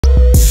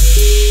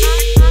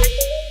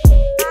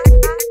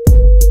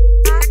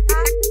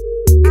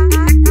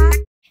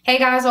Hey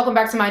guys, welcome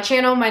back to my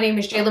channel. My name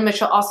is Jayla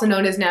Mitchell, also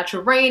known as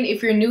NaturalReign.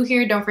 If you're new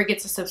here, don't forget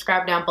to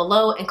subscribe down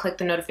below and click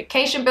the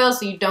notification bell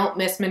so you don't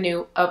miss my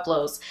new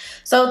uploads.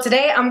 So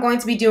today I'm going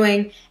to be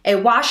doing a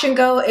wash and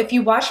go. If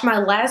you watched my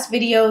last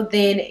video,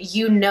 then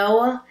you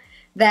know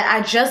that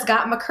I just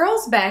got my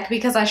curls back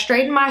because I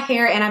straightened my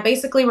hair and I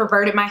basically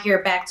reverted my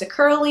hair back to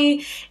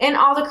curly, and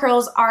all the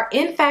curls are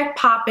in fact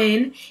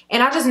popping.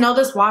 And I just know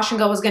this wash and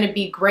go is going to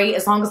be great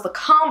as long as the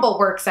combo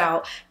works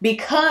out,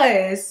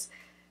 because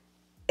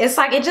it's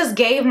like it just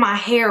gave my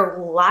hair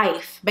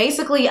life.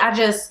 Basically,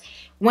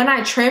 when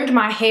I trimmed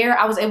my hair,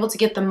 I was able to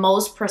get the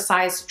most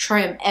precise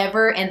trim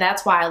ever, and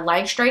that's why I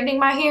like straightening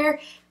my hair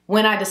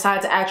when I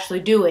decide to actually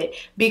do it,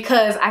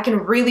 because I can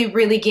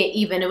really get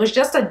even. It was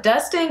just a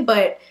dusting,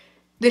 but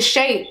the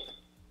shape.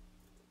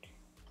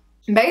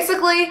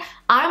 Basically,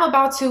 I'm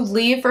about to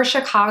leave for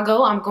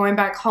Chicago. I'm going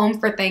back home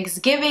for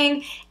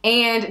Thanksgiving,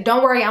 and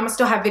don't worry, I'm gonna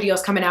still have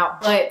videos coming out,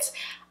 but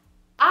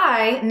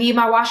I need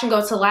my wash and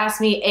go to last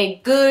me a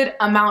good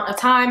amount of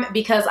time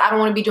because I don't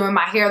want to be doing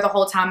my hair the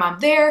whole time I'm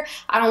there.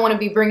 I don't want to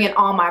be bringing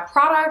all my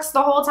products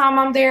the whole time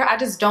I'm there. I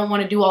just don't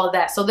want to do all of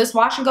that. So this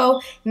wash and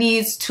go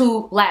needs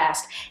to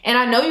last. And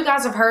I know you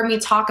guys have heard me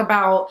talk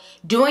about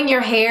doing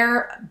your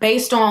hair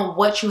based on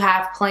what you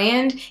have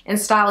planned and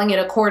styling it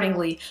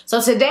accordingly.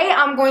 So today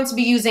I'm going to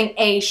be using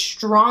a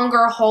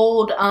stronger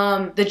hold.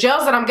 The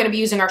gels that I'm going to be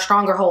using are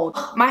stronger hold.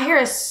 My hair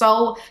is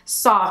so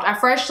soft. I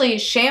freshly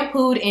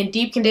shampooed and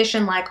deep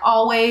conditioned like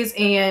always,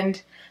 and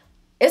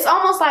it's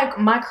almost like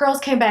my curls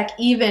came back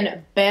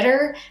even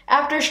better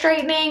after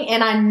straightening.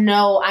 And I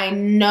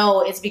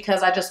know it's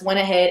because I just went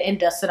ahead and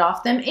dusted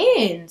off them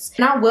ends.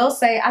 And I will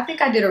say, I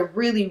think I did a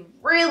really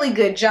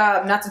good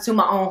job, not to toot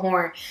my own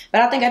horn,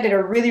 but I think I did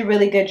a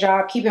really good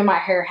job keeping my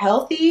hair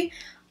healthy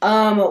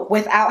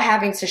without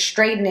having to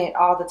straighten it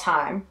all the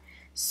time.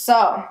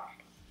 So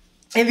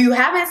if you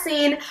haven't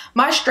seen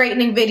my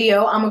straightening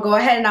video, I'm gonna go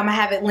ahead and I'm gonna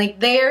have it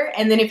linked there.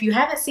 And then if you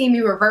haven't seen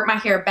me revert my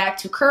hair back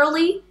to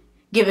curly,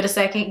 give it a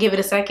second.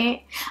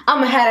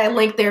 I'm gonna have that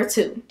link there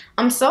too.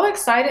 I'm so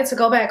excited to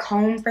go back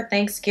home for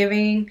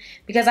Thanksgiving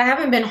because I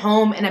haven't been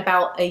home in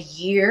about a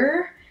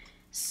year.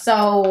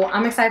 So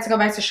I'm excited to go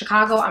back to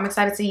Chicago. I'm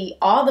excited to eat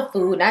all the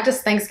food, not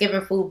just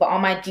Thanksgiving food, but all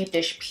my deep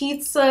dish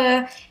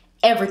pizza,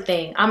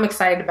 everything. I'm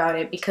excited about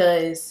it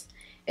because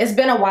it's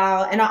been a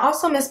while, and I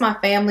also miss my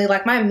family,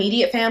 like my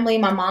immediate family,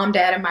 my mom,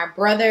 dad, and my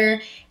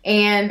brother,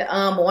 and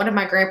one of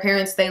my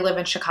grandparents. They live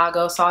in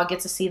Chicago, so I'll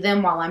get to see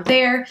them while I'm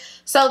there.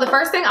 So the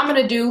first thing I'm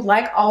gonna do,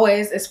 like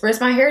always, is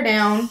spritz my hair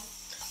down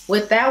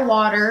with that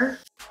water.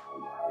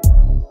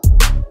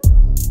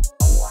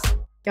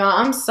 Y'all,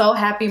 I'm so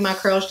happy my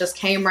curls just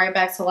came right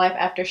back to life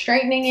after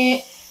straightening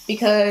it,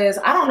 because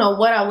I don't know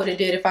what I would have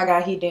did if I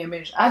got heat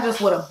damage. I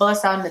just would have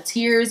bust out into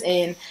tears,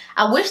 and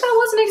I wish that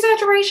was an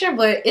exaggeration,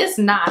 but it's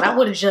not.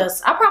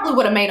 I probably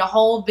would have made a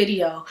whole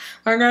video.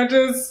 Like I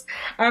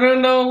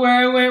don't know where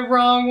I went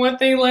wrong. One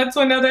thing led to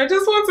another. I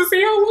just want to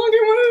see how long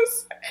it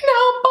was and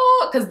how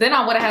bald, because then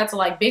I would have had to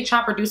like big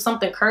chop or do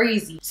something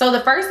crazy. So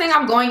the first thing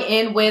I'm going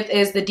in with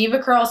is the Diva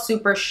Curl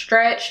Super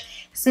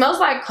Stretch. It smells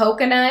like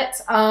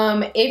coconut.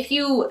 If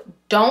you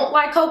don't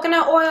like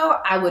coconut oil,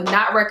 I would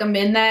not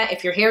recommend that.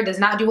 If your hair does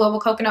not do well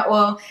with coconut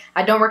oil,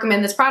 I don't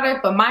recommend this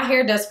product, but my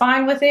hair does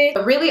fine with it.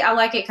 But really, I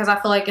like it because I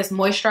feel like it's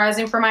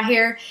moisturizing for my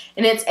hair,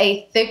 and it's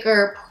a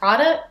thicker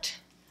product.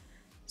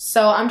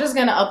 So I'm just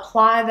gonna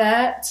apply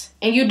that.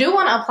 And you do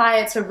want to apply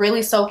it to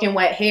really soak in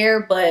wet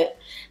hair, but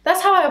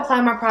that's how I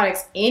apply my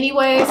products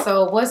anyway,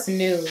 so what's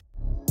new?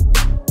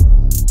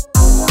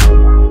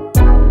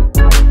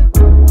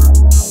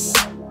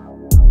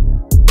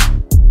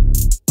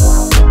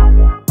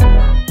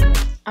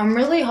 I'm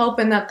really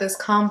hoping that this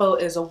combo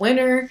is a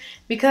winner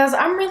because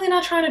I'm really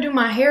not trying to do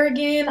my hair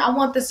again. I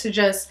want this to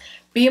just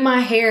be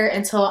my hair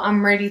until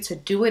I'm ready to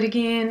do it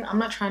again. I'm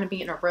not trying to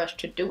be in a rush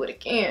to do it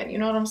again. You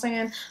know what I'm saying?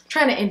 I'm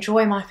trying to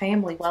enjoy my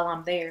family while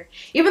I'm there.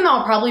 Even though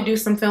I'll probably do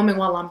some filming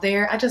while I'm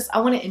there, I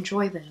want to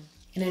enjoy them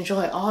and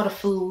enjoy all the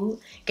food,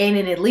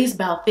 gaining at least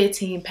about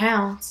 15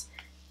 pounds.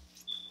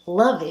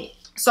 Love it.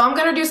 So I'm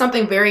gonna do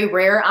something very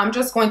rare. I'm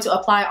just going to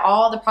apply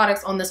all the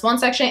products on this one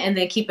section and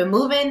then keep it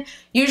moving.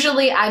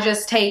 Usually I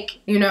just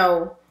take, you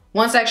know,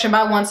 one section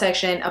by one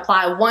section,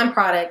 apply one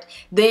product,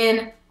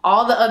 then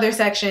all the other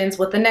sections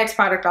with the next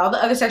product, all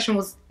the other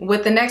sections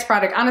with the next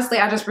product. Honestly,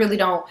 I just really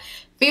don't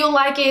feel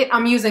like it.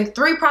 I'm using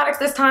 3 products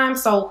this time,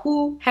 so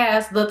who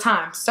has the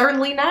time?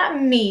 Certainly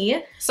not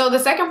me. So the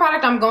second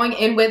product I'm going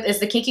in with is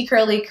the Kinky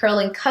Curly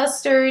Curling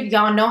Custard.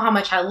 Y'all know how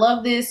much I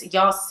love this.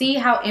 Y'all see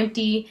how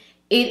empty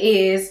it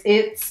is.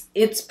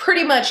 It's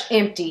pretty much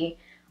empty,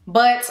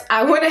 but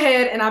I went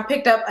ahead and I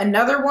picked up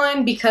another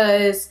one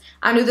because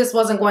I knew this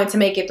wasn't going to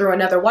make it through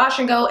another wash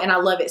and go, and I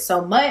love it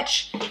so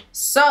much.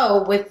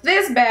 So with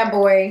this bad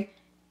boy,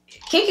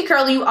 Kinky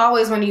Curly, you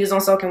always want to use on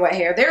soaking wet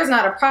hair. There's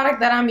not a product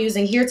that I'm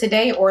using here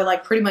today, or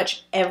like pretty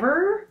much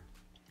ever,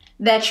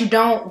 that you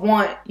don't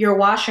want your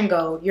wash and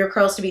go, your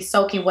curls to be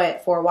soaking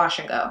wet for a wash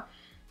and go.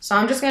 So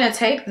I'm just gonna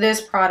take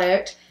this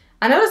product.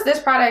 I noticed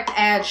this product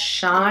adds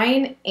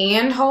shine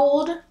and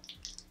hold.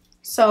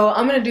 So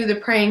I'm gonna do the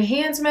praying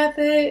hands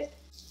method.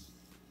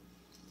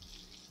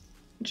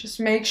 Just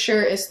make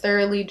sure it's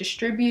thoroughly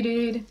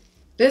distributed.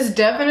 This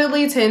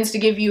definitely tends to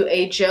give you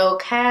a gel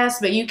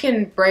cast, but you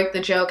can break the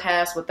gel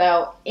cast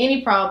without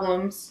any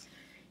problems.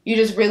 You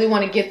just really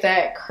want to get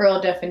that curl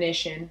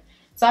definition.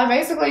 So I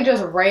basically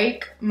just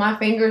rake my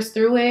fingers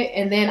through it,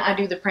 and then I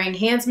do the praying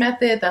hands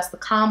method. That's the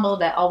combo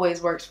that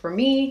always works for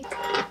me.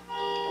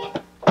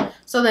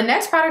 So the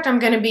next product I'm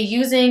going to be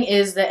using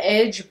is the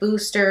Edge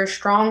Booster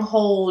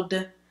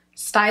Stronghold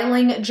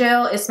Styling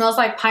Gel. It smells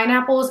like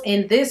pineapples,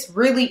 and this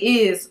really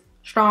is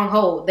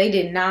stronghold. They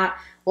did not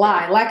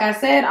lie. Like I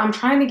said, I'm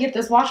trying to get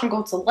this wash and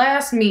go to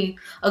last me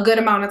a good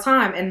amount of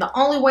time, and the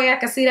only way I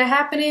can see that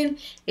happening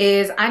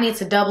is I need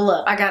to double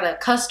up. I got a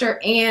custard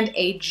and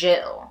a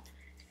gel.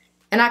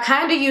 And I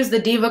kind of use the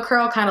Diva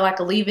Curl, kind of like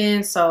a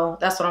leave-in, so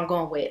that's what I'm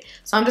going with.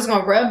 So I'm just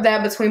going to rub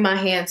that between my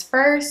hands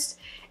first,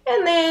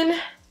 and then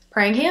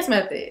praying hands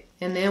method,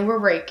 and then we're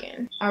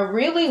raking. I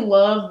really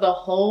love the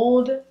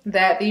hold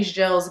that these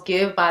gels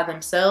give by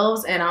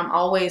themselves, and I'm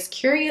always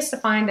curious to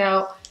find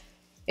out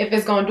if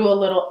it's going to do a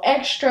little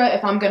extra,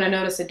 if I'm going to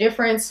notice a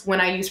difference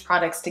when I use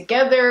products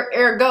together.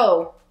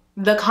 Ergo,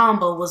 the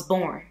combo was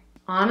born.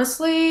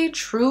 Honestly,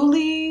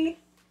 truly,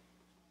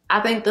 I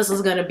think this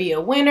is gonna be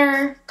a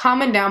winner.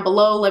 Comment down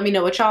below, let me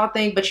know what y'all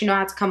think, but you know I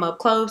have to come up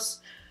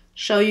close,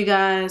 show you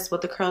guys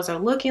what the curls are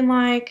looking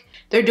like.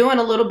 They're doing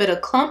a little bit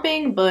of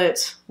clumping,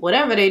 but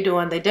whatever they're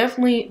doing, they're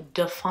definitely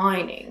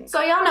defining.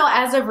 So y'all know,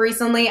 as of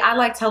recently, I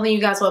like telling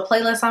you guys what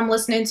playlist I'm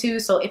listening to.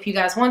 So if you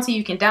guys want to,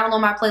 you can download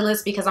my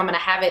playlist because I'm gonna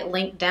have it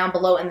linked down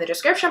below in the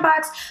description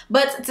box.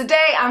 But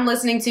today I'm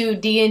listening to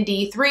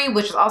D&D 3,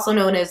 which is also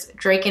known as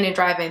Draken and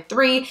Drive-In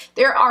 3.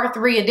 There are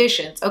 3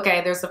 editions.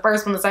 Okay, there's the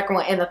first one, the second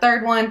one, and the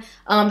third one.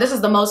 This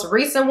is the most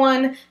recent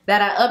one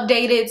that I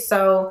updated.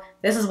 So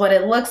this is what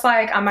it looks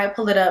like. I might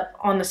pull it up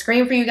on the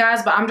screen for you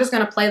guys, but I'm just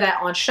gonna play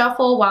that on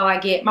shuffle while I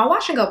get my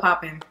wash and go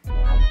popping.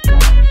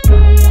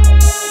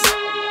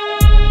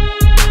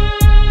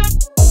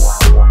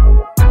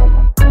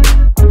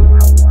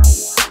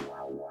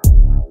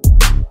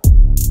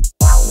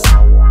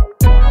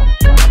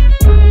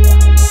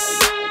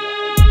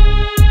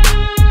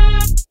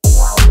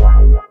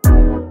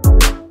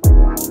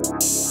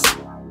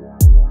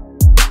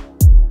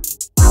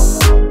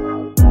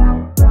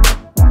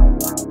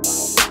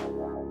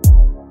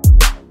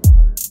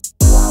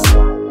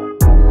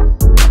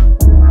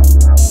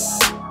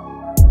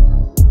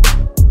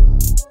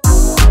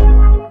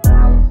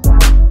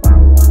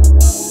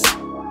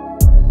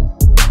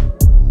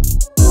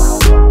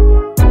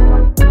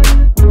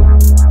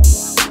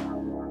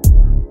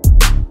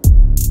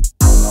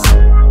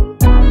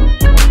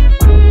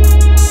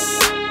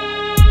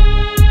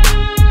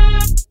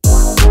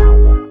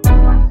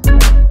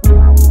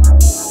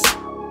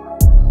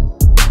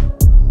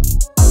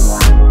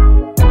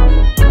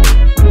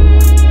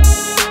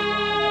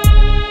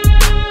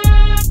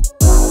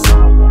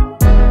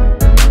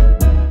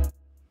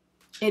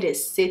 It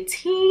is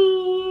sitting.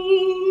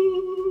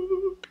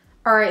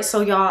 All right,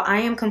 so y'all,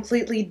 I am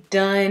completely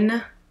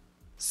done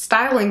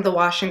styling the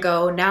wash and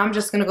go. Now I'm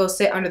just gonna go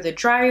sit under the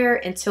dryer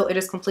until it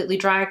is completely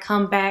dry,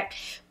 come back,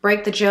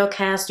 break the gel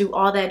cast, do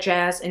all that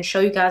jazz, and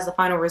show you guys the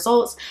final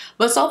results.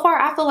 But so far,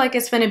 I feel like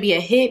it's gonna be a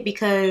hit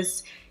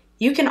because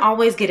you can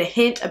always get a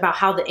hint about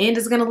how the end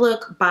is gonna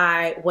look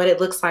by what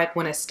it looks like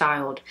when it's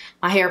styled.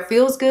 My hair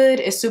feels good,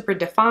 it's super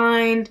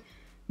defined.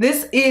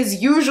 This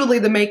is usually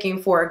the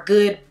making for a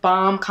good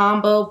bomb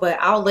combo, but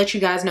I'll let you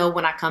guys know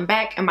when I come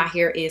back and my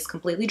hair is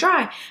completely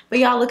dry. But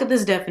y'all, look at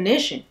this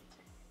definition.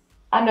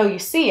 I know you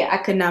see it. I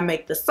could not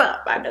make this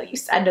up. I know you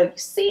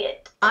see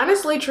it.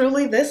 Honestly,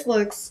 truly, this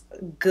looks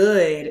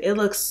good. It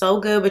looks so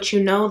good, but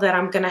you know that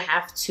I'm gonna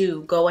have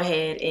to go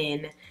ahead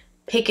and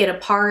pick it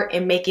apart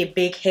and make it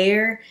big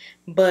hair.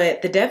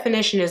 But the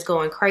definition is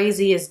going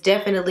crazy. It's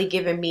definitely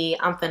giving me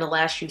I'm finna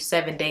last you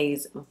 7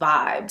 days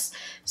vibes.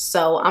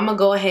 So I'm gonna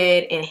go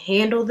ahead and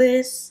handle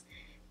this,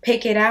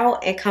 pick it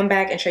out, and come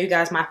back and show you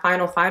guys my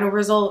final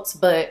results.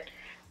 But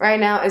right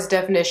now it's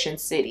definition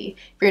city.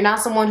 If you're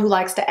not someone who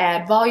likes to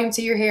add volume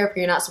to your hair, if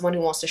you're not someone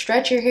who wants to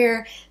stretch your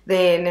hair,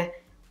 then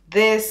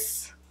this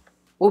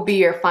will be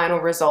your final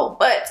result.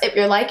 But if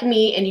you're like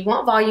me and you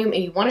want volume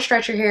and you want to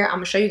stretch your hair, I'm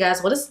gonna show you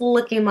guys what it's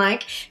looking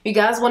like. If you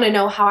guys want to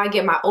know how I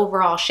get my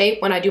overall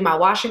shape when I do my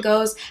wash and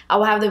goes, I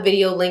will have the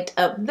video linked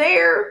up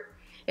there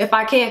if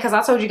I can, because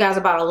I told you guys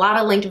about a lot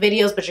of linked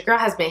videos, but your girl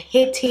has been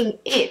hitting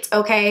it,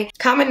 okay?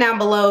 Comment down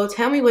below,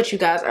 tell me what you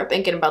guys are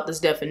thinking about this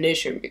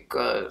definition,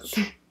 because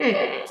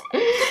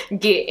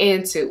get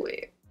into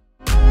it.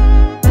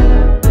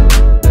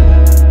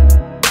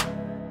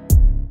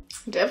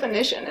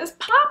 Definition is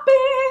popping.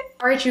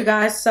 All right, you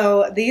guys,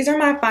 so these are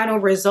my final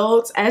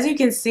results. As you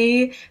can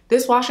see,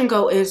 this wash and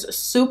go is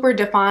super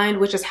defined,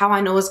 which is how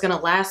I know it's gonna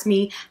last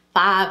me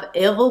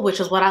forever, which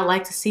is what I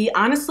like to see.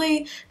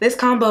 Honestly, this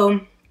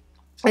combo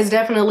is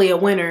definitely a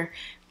winner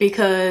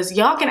because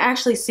y'all can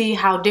actually see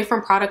how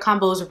different product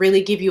combos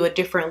really give you a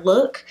different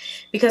look.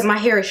 Because my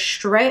hair is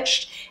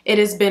stretched, it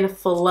has been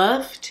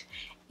fluffed,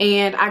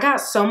 and I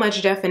got so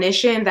much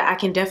definition that I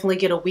can definitely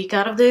get a week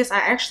out of this. I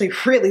actually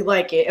really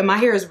like it, and my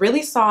hair is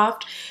really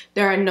soft.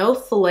 There are no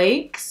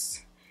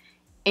flakes,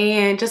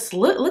 and just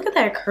look at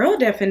that curl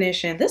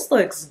definition. This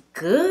looks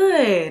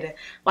good.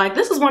 Like,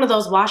 this is one of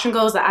those wash and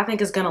goes that I think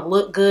is gonna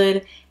look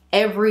good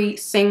every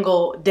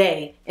single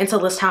day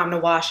until it's time to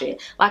wash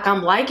it. Like,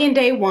 I'm liking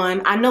day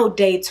 1. I know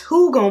day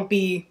 2 gonna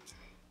be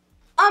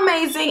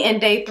amazing, and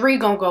day 3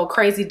 gonna go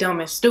crazy, dumb,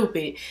 and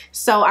stupid.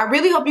 So I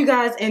really hope you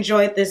guys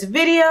enjoyed this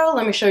video.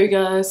 Let me show you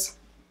guys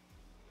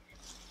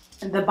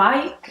the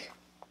bike.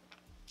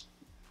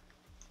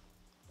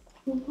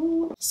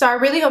 So I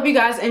really hope you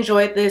guys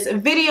enjoyed this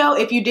video.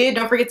 If you did,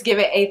 don't forget to give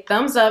it a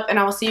thumbs up, and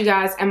I will see you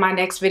guys in my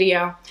next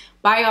video.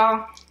 Bye,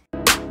 y'all.